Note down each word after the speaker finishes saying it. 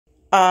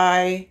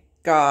I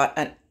got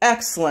an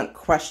excellent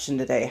question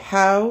today.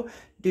 How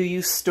do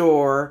you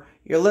store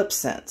your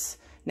LipSense?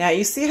 Now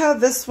you see how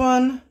this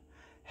one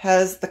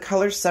has the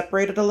colors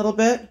separated a little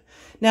bit?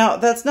 Now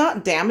that's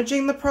not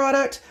damaging the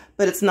product,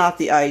 but it's not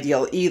the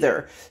ideal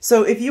either.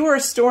 So if you are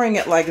storing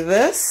it like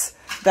this,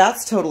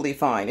 that's totally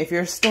fine. If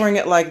you're storing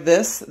it like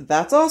this,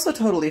 that's also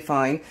totally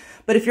fine.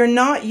 But if you're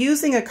not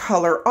using a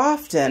color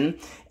often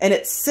and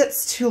it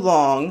sits too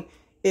long,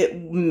 it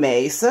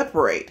may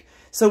separate.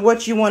 So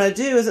what you want to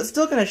do is it's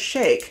still going to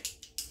shake.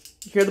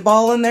 You hear the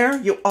ball in there?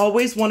 You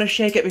always want to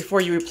shake it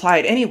before you apply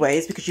it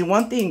anyways, because you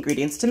want the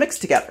ingredients to mix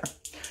together.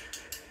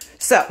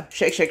 So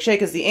shake, shake,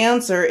 shake is the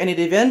answer, and it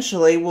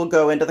eventually will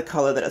go into the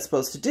color that it's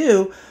supposed to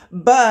do.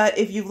 But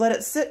if you've let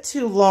it sit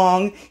too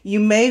long, you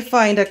may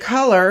find a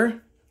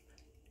color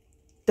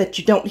that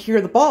you don't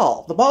hear the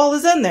ball. The ball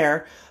is in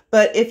there,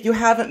 but if you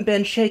haven't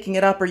been shaking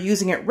it up or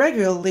using it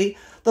regularly,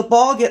 the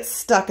ball gets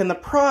stuck in the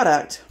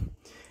product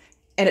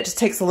and it just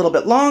takes a little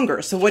bit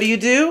longer. So what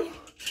do?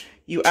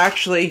 You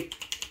actually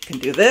can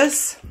do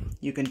this,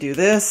 you can do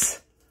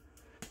this,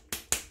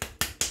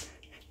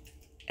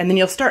 and then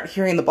you'll start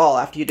hearing the ball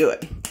after you do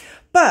it.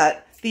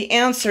 But the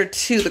answer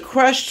to the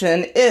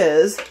question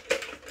is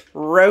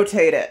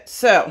rotate it.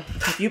 So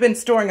if you've been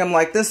storing them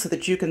like this so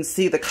that you can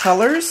see the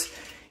colors,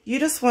 you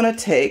just want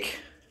to take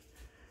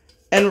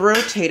and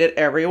rotate it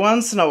every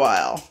once in a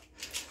while.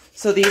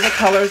 So these are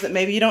colors that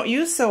maybe you don't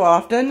use so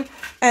often,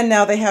 and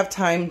now they have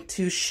time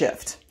to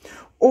shift.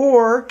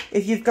 Or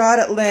if you've got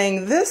it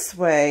laying this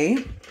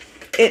way,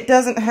 it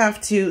doesn't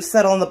have to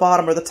settle on the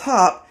bottom or the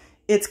top.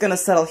 It's going to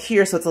settle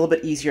here, so it's a little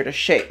bit easier to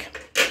shake.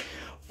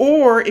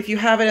 Or if you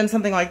have it in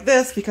something like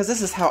this, because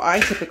this is how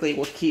I typically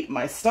will keep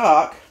my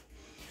stock,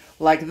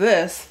 like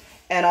this,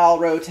 and I'll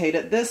rotate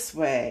it this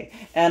way,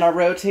 and I'll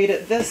rotate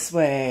it this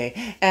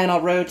way, and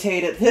I'll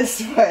rotate it this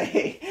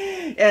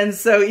way. And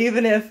so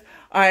even if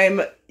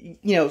I'm,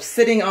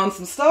 sitting on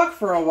some stock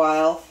for a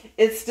while,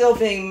 it's still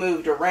being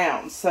moved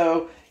around.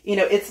 So,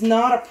 it's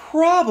not a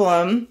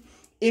problem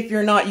if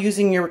you're not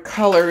using your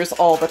colors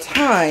all the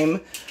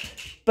time,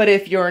 but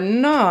if you're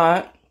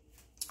not,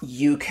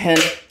 you can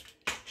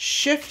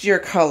shift your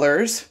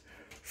colors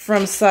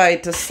from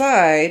side to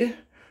side,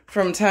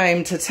 from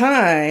time to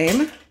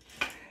time,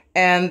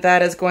 and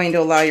that is going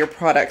to allow your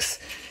products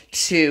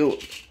to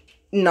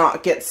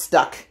not get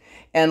stuck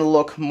and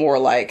look more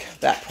like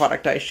that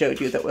product I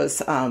showed you that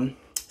was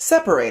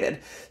separated.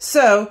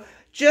 So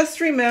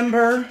just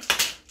remember,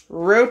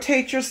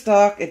 rotate your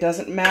stock. It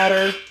doesn't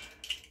matter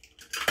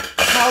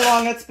how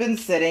long it's been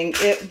sitting.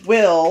 It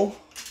will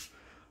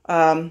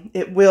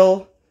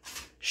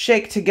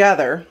shake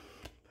together,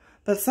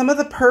 but some of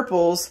the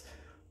purples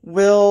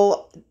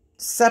will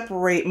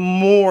separate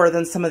more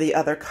than some of the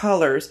other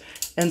colors.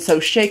 And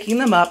so shaking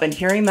them up and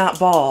hearing that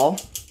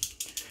ball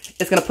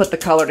is going to put the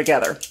color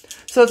together.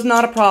 So it's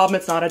not a problem.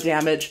 It's not a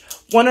damage.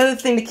 One other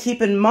thing to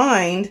keep in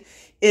mind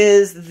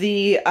is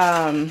the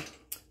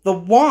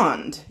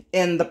wand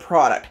in the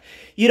product.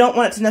 You don't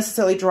want it to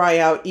necessarily dry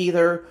out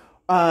either,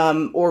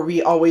 or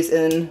be always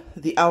in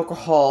the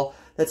alcohol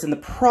that's in the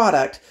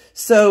product.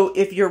 So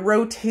if you're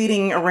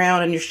rotating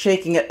around and you're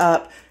shaking it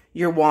up,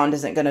 your wand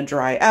isn't going to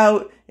dry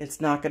out.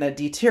 It's not going to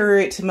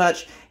deteriorate too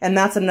much. And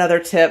that's another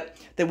tip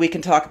that we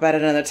can talk about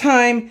at another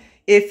time.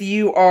 If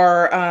you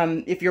are,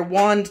 if your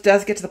wand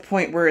does get to the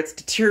point where it's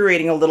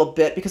deteriorating a little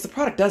bit, because the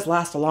product does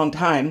last a long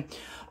time,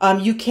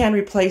 you can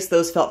replace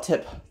those felt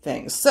tip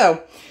things.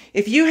 So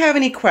if you have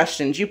any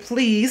questions, you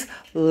please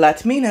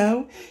let me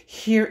know.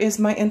 Here is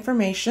my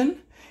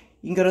information.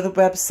 You can go to the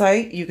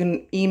website. You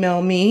can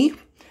email me.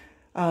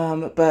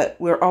 But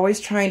we're always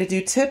trying to do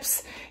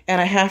tips,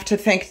 and I have to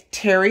thank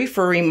Terry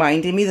for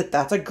reminding me that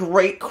that's a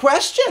great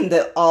question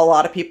that a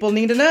lot of people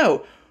need to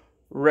know.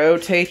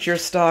 Rotate your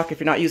stock if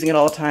you're not using it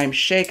all the time.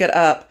 Shake it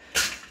up.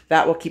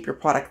 That will keep your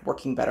product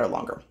working better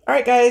longer. All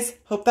right, guys.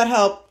 Hope that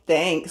helped.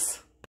 Thanks.